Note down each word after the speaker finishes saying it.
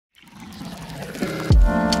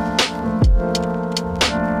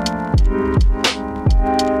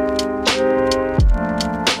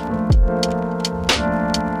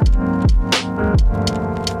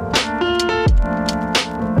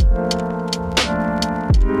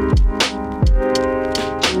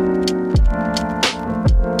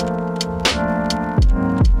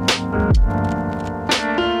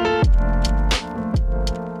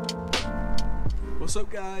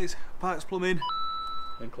Parkes Plumbing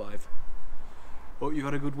and Clive. Hope you've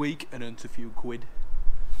had a good week and earned a few quid.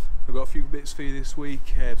 I've got a few bits for you this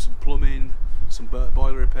week, some plumbing, some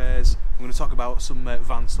boiler repairs. I'm going to talk about some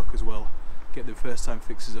van stock as well, get the first time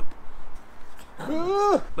fixes up.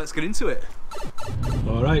 Let's get into it.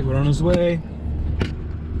 Alright, we're on our way.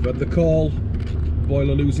 We've had the call,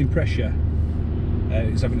 boiler losing pressure.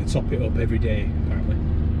 It's having to top it up every day apparently.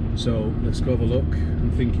 So let's go have a look.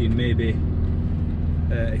 I'm thinking maybe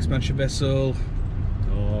expansion vessel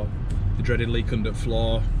or the dreaded leak under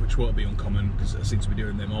floor, which won't be uncommon because I seem to be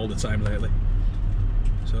doing them all the time lately.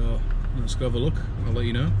 So let's go have a look, I'll let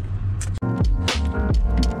you know.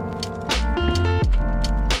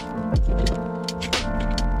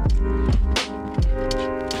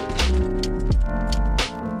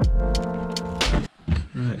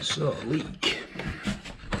 Right, so leak.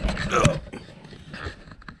 Oh.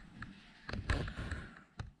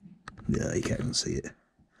 Yeah, you can't even see it.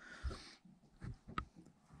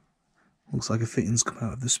 Looks like a fitting's come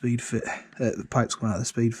out of the speed fit. The pipe's come out of the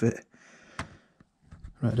speed fit.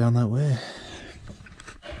 Right down that way.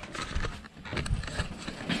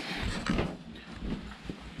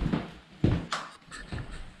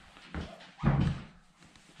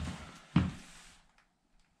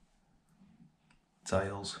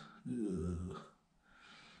 Tiles. Ugh.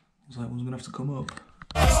 Looks like one's gonna have to come up.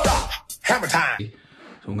 Stop! Hammer time! So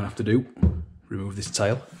what I'm gonna have to do, remove this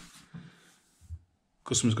tile.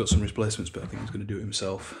 Customer's got some replacements, but I think he's gonna do it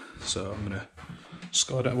himself. So I'm gonna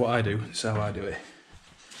score down what I do. This is how I do it.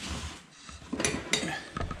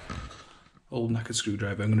 Old knackered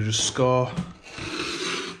screwdriver. I'm gonna just score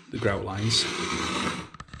the grout lines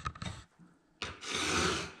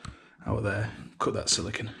out of there. Cut that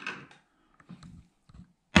silicon.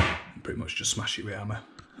 Pretty much just smash it with hammer,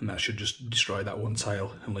 and that should just destroy that one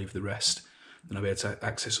tile and leave the rest. Then I'll be able to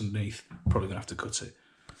access underneath. Probably gonna have to cut it.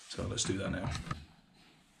 So let's do that now.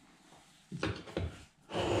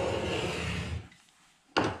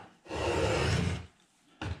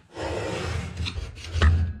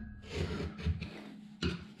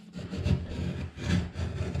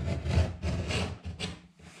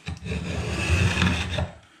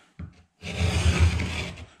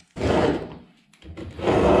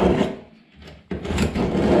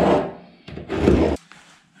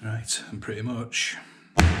 And pretty much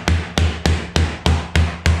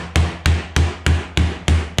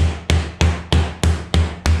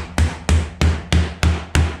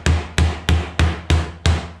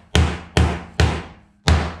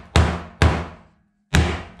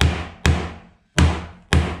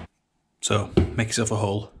so make yourself a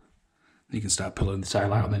hole, you can start pulling the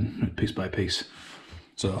tile out then piece by piece.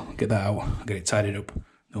 So get that out, get it tidied up, then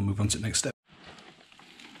we'll move on to the next step.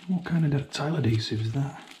 What kind of tile adhesive is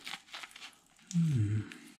that?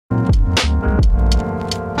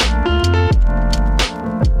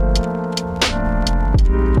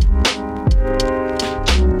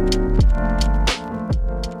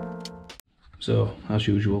 So, as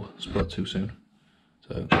usual, spoke too soon.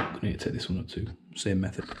 So, I need to take this one up too. Same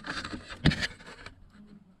method.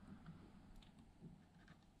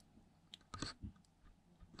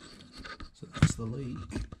 So that's the leak.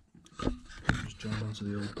 Just joined onto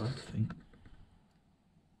the old pipe, I think.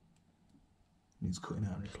 Needs cutting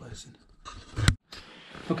out and replacing.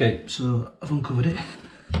 Okay, so I've uncovered it.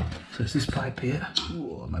 So it's this pipe here.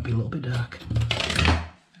 Ooh, it might be a little bit dark. You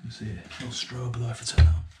can see it. No strobe though if I turn it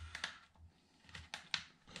on.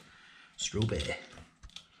 Strobe.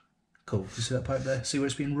 Cool. You see that pipe there? See where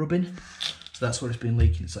it's been rubbing? So that's where it's been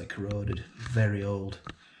leaking. It's like corroded. Very old.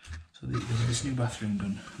 So there's this new bathroom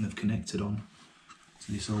done and they've connected on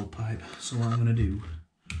to this old pipe. So what I'm going to do,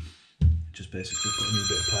 just basically put a new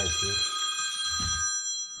bit of pipe through.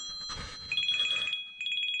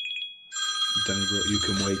 Danny wrote, "You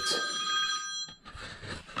can wait."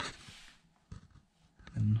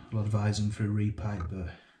 And I'll advise him for a repipe,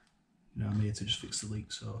 but you know, I'm here to just fix the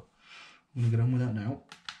leak, so I'm going to get on with that now.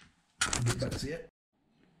 I'll get back to you.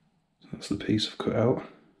 So that's the piece I've cut out.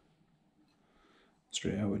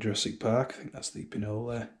 Straight out of Jurassic Park. I think that's the pinhole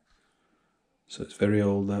there. So it's very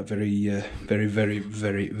old, that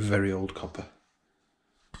very old copper.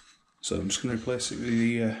 So I'm just going to replace it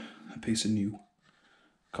with a piece of new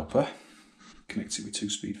copper. Connect it with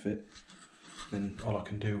 2-speed fit. Then all I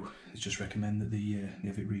can do is just recommend that they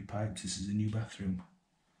have it repiped. This is a new bathroom,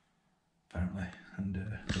 apparently, and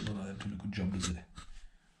don't look like they've done a good job, does it?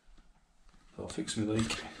 So I'll fix my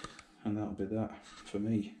leak, and that'll be that for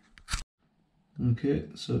me. Okay,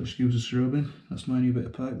 so excuse the strobing. That's my new bit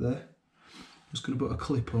of pipe there. I'm just going to put a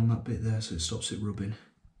clip on that bit there so it stops it rubbing.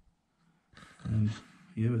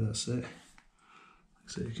 Yeah, but that's it.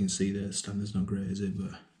 So you can see there, the standard's not great, is it?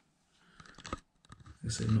 But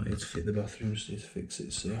I say, I'm not here to fit the bathroom, just here to fix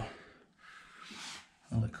it, so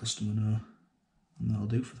I'll let customer know, and that'll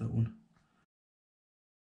do for that one.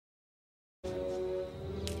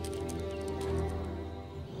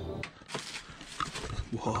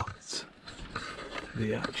 What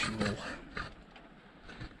the actual...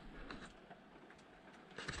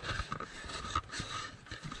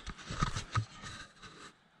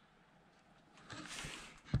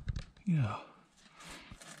 Yeah.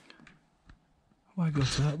 Why go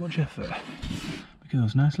to that much effort? Because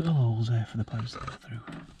those nice little holes there for the pipes to go through.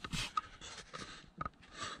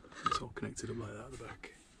 It's all connected up like that at the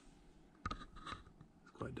back.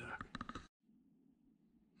 It's quite dark.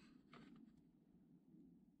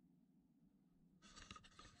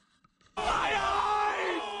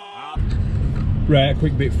 Right, a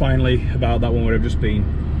quick bit finally about that one where I've just been.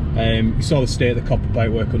 You saw the state of the copper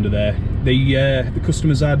pipe work under there. The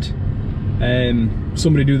customers had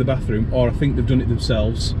somebody do the bathroom, or I think they've done it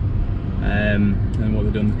themselves. And what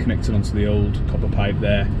they've done, they've connected onto the old copper pipe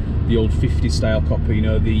there, the old 50s style copper, you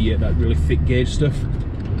know, that really thick gauge stuff.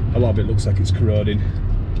 A lot of it looks like it's corroding.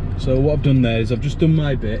 So what I've done there is I've just done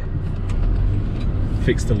my bit,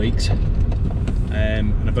 fixed the leaks,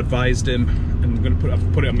 and I've advised him, and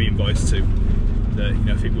I've put it on my invoice too, that, you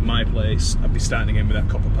know, if it were my place, I'd be starting again with that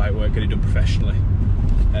copper pipe work, get it done professionally.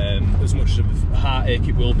 As much of a heartache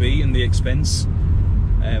it will be and the expense,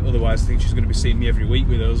 otherwise I think she's going to be seeing me every week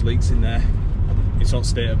with those leaks in there. It's hot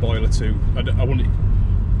state of boiler too. I wouldn't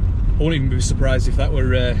even be surprised if that were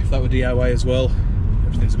DIY as well.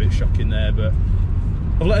 Everything's a bit shocking there, but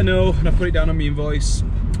I've let her know and I've put it down on my invoice,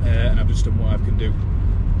 and I've just done what I can do.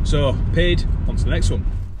 So, paid, on to the next one.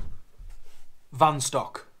 Van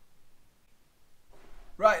stock.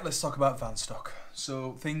 Right, let's talk about van stock.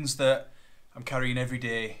 So, things that I'm carrying every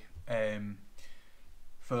day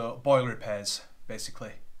for boiler repairs,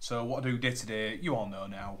 basically. So what I do day to day, you all know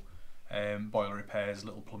now, boiler repairs,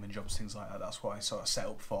 little plumbing jobs, things like that. That's what I sort of set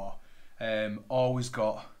up for. Always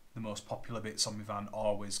got the most popular bits on my van,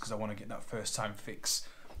 always, because I want to get that first time fix.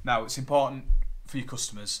 Now, it's important for your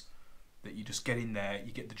customers that you just get in there,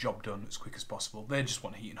 you get the job done as quick as possible. They just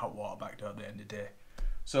want heat and hot water back down at the end of the day.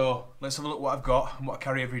 So let's have a look what I've got and what I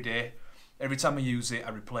carry every day. Every time I use it, I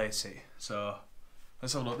replace it. So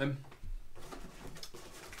let's have a look then.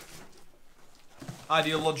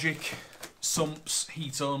 Ideal Logic, sumps,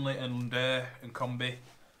 heat only and combi.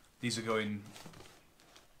 These are going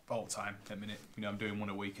all the time at the minute. You know, I'm doing one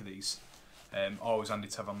a week of these. Always handy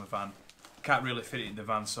to have on the van. Can't really fit it in the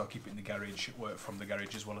van, so I keep it in the garage. Work from the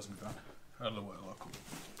garage as well as my van. I'll work local.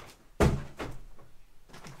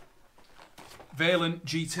 Valent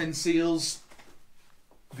G10 seals,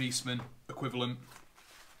 Viessmann equivalent.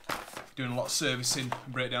 Doing a lot of servicing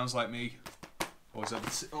and breakdowns like me. Always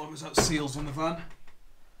have seals on the van.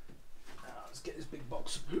 Now let's get this big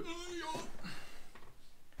box.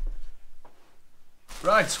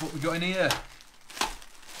 Right, what we got in here?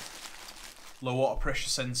 Low water pressure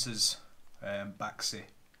sensors, Baxi.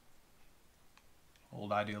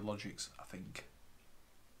 Old Ideal Logics, I think.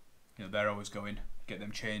 You know, they're always going. Get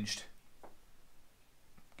them changed.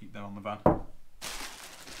 Keep them on the van.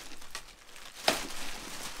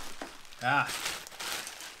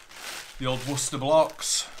 The old Worcester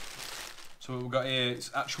blocks. So what we've got here,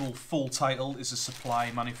 its actual full title is a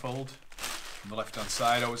supply manifold. On the left hand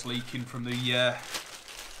side, always leaking from the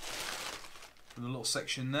little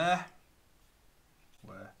section there.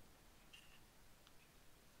 Where?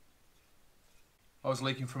 Always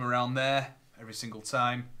leaking from around there, every single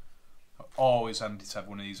time. Always handy to have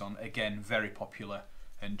one of these on. Again, very popular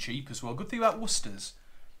and cheap as well. Good thing about Worcesters,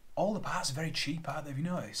 all the parts are very cheap, aren't they? Have you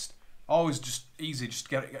noticed? Always just easy, just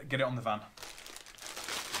get it on the van.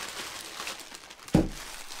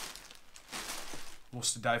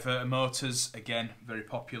 Worcester diverter motors, again, very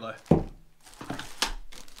popular.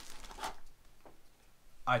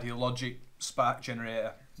 Ideal Logic spark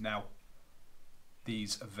generator. Now,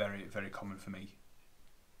 these are very, very common for me.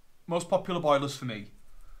 Most popular boilers for me: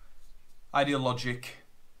 Ideal Logic,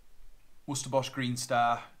 Worcester Bosch Green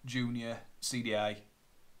Star, Junior, CDI,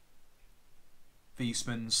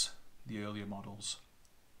 Viessmann's, the earlier models.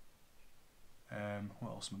 What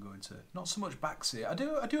else am I going to? Not so much Baxi. I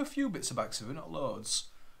do a few bits of Baxi, but not loads.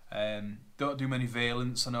 Don't do many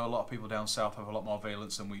Valents. I know a lot of people down south have a lot more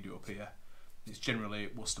Valents than we do up here. It's generally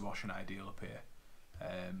Worcester Bosch and Ideal up here.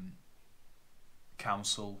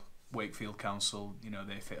 Council, Wakefield Council, you know,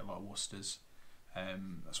 they fit a lot of Worcesters.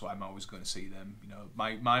 That's why I'm always going to see them. You know,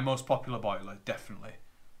 my most popular boiler, definitely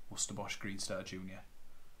Worcester Bosch Green Star Junior,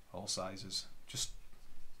 all sizes. Just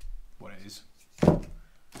what it is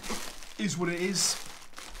what it is.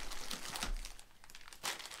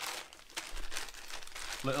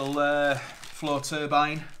 Little flow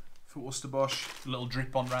turbine for Worcester Bosch. A little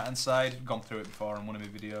drip on right hand side. I've gone through it before in one of my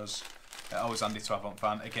videos. Always handy to have on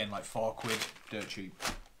fan. Again, like £4, dirt cheap.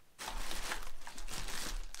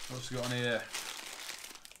 What's we got on here?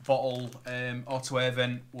 Bottle, auto air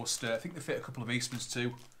vent, Worcester. I think they fit a couple of Eastmans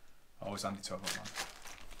too. Always handy to have on fan.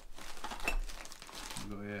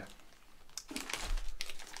 We go here.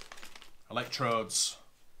 Electrodes.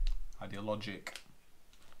 Ideal Logic.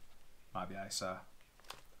 Might be ISR.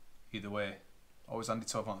 Either way, always handy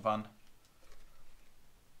to have on the van.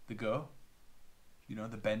 They go. You know,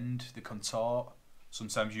 the bend, the contort.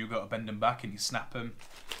 Sometimes you got to bend them back and you snap them.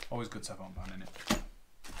 Always good to have on van, innit?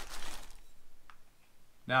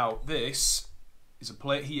 Now, this is a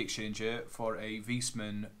plate heat exchanger for a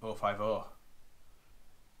Viessmann 050.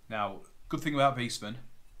 Now, good thing about Viessmann,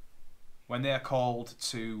 when they are called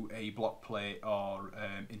to a block plate or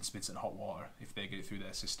intermittent hot water, if they get it through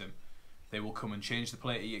their system, they will come and change the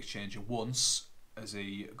plate heat exchanger once as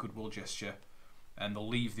a goodwill gesture, and they'll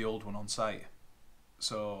leave the old one on site.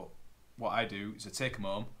 So what I do is I take them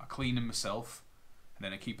home, I clean them myself, and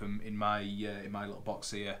then I keep them in my little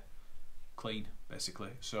box here, clean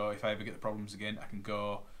basically. So if I ever get the problems again, I can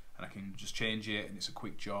go and I can just change it, and it's a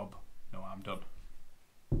quick job. No, I'm done.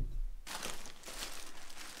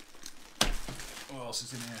 What else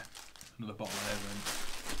is in here? Another bottle of air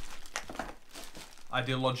vent.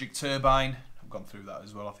 Ideal Logic turbine. I've gone through that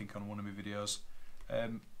as well, I think, on one of my videos.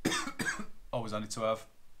 Always handy to have.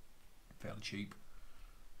 Fairly cheap.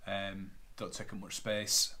 Don't take up much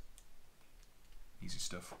space. Easy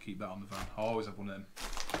stuff. Keep that on the van. I always have one of them.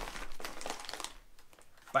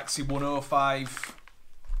 Baxi 105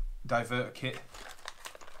 diverter kit.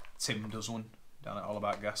 Tim does one down at All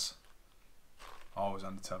About Gas. Always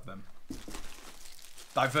handy to have them.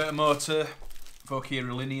 Diverter motor, Vokia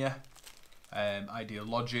Linear, Ideal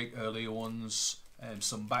Logic, earlier ones,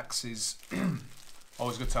 some Baxis.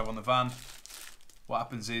 Always good to have on the van. What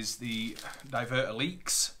happens is the diverter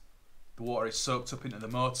leaks, the water is soaked up into the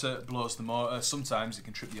motor, it blows the motor. Sometimes it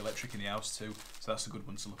can trip the electric in the house too, so that's a good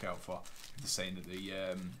one to look out for. If they're saying that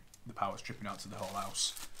the power's tripping out to the whole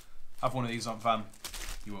house. Have one of these on van,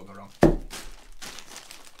 you won't go wrong.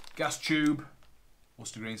 Gas tube,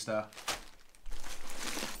 Worcester Green Star.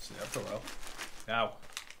 See after a while. Now,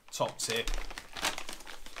 top tip.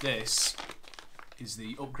 This is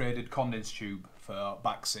the upgraded condense tube for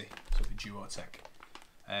Baxi, so the Duotech.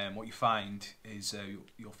 What you find is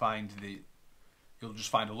you'll just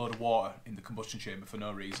find a load of water in the combustion chamber for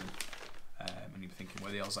no reason, and you're thinking,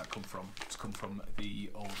 where the hell's that come from? It's come from the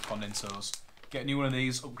old condensers. Get a new one of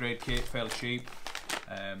these, upgrade kit, fairly cheap.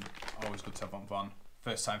 Always good to have on van.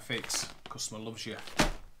 First time fix, customer loves you.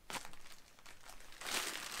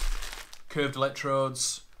 Curved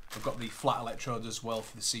electrodes. I've got the flat electrodes as well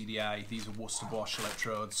for the CDI. These are Worcester Bosch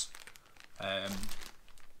electrodes.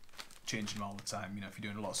 Changing them all the time. You know, if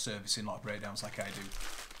you're doing a lot of servicing, a lot of breakdowns like I do,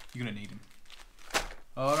 you're gonna need them.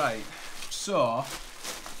 All right, so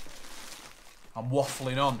I'm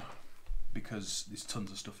waffling on because there's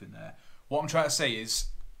tons of stuff in there. What I'm trying to say is,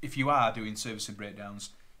 if you are doing servicing breakdowns,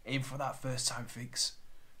 aim for that first time fix.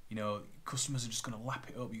 You know, customers are just gonna lap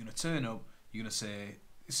it up. You're gonna turn up. You're gonna say,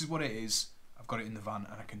 "This is what it is. I've got it in the van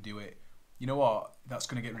and I can do it." You know what? That's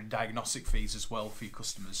gonna get rid of diagnostic fees as well for your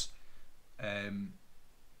customers.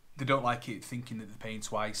 They don't like it thinking that they're paying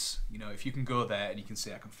twice. You know, if you can go there and you can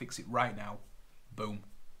say, "I can fix it right now," boom,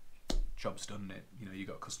 job's done, it. You know, you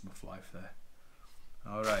got customer for life there.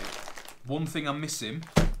 All right. One thing I'm missing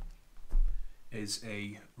is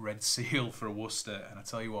a red seal for a Worcester, and I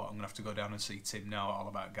tell you what, I'm gonna have to go down and see Tim now at All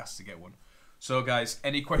About Gas to get one. So guys,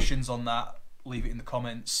 any questions on that, leave it in the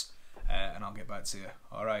comments, and I'll get back to you.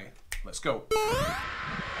 All right, let's go.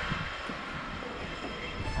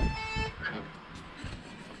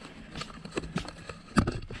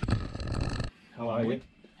 How are you?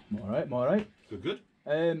 I'm all right, I'm all right. Good,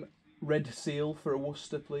 good. Red seal for a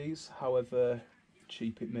Worcester, please, however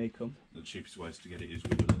cheap it may come. The cheapest ways to get it is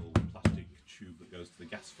with a little plastic tube that goes to the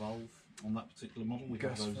gas valve on that particular model. We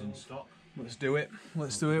have those in stock. Let's do it.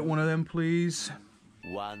 Let's do it. One of them, please.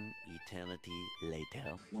 One eternity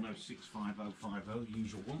later. 1065050, the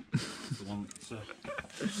usual one. The one that's,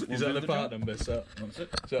 Is that the part number? So, that's it.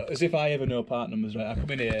 so as if I ever know part numbers, right? I come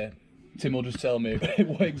in here, Tim will just tell me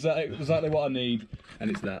exactly what I need, and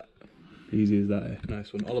it's that. Easy as that.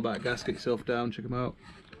 Nice one. All About Gas. Get yourself down. Check them out.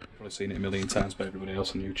 Probably seen it a million times by everybody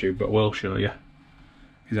else on YouTube, but I will show you.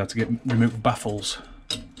 He's had to remove baffles.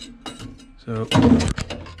 So,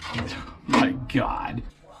 my God.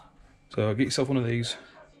 So get yourself one of these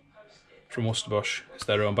from Worcester Bosch. It's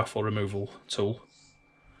their own baffle removal tool.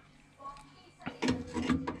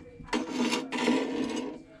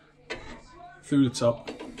 through the top,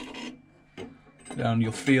 down.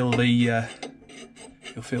 You'll feel the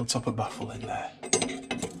top of baffle in there.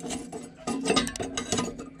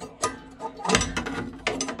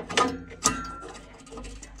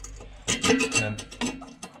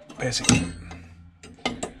 Basically,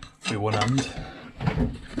 with one hand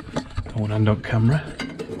on camera.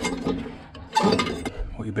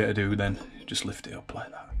 What you better do then, just lift it up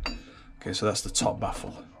like that. Okay, so that's the top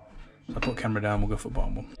baffle. So I put camera down, we'll go for the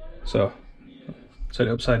bottom one. So, set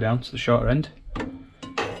it upside down to the shorter end.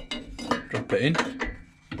 Drop it in.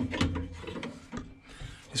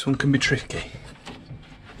 This one can be tricky.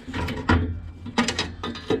 So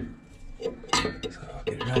I'll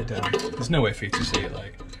get it right down. There's no way for you to see it,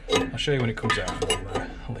 like. I'll show you when it comes out,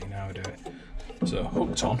 I'll let you know how I do it. So,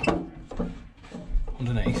 hooked on,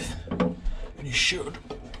 underneath, and you should,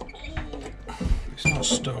 it's not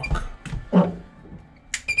stuck,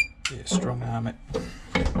 yeah, strong arm it.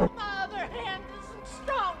 My other hand isn't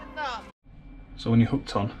strong enough. So when you're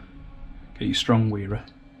hooked on, get your strong wearer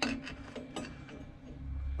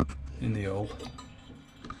in the hole,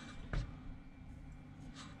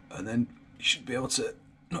 and then you should be able to,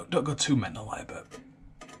 don't go too mental like that.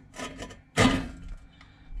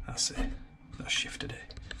 That's it, that's shifted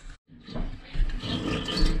it.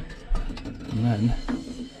 And then,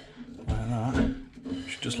 like that, you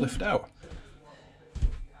should just lift out.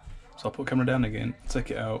 So I'll put the camera down again,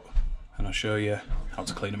 take it out, and I'll show you how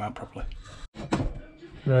to clean them out properly.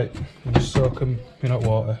 Right, you just soak them in hot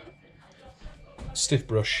water, stiff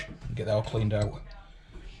brush, and get that all cleaned out.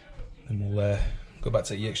 Then we'll go back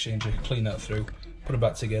to the heat exchanger, clean that through, put them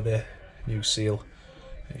back together, new seal,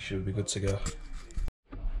 and it should be good to go.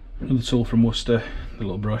 Another tool from Worcester, the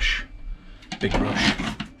little brush, big brush.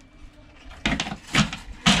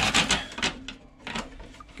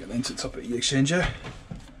 Get that into the top of the exchanger.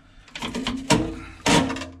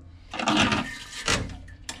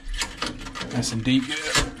 Nice and deep, yeah.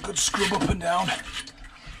 Good scrub up and down.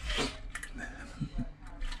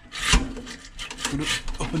 Good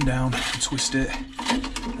up and down, and twist it.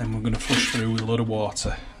 Then we're going to flush through with a lot of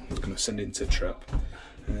water. We're going to send it into the trap.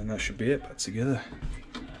 And then that should be it, back together.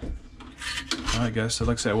 Alright guys, so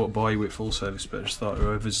like I say, I won't bore you with full service, but I just thought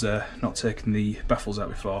whoever's not taken the baffles out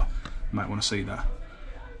before might want to see that.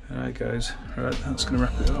 Alright guys, alright, that's going to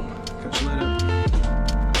wrap it up. Catch you later.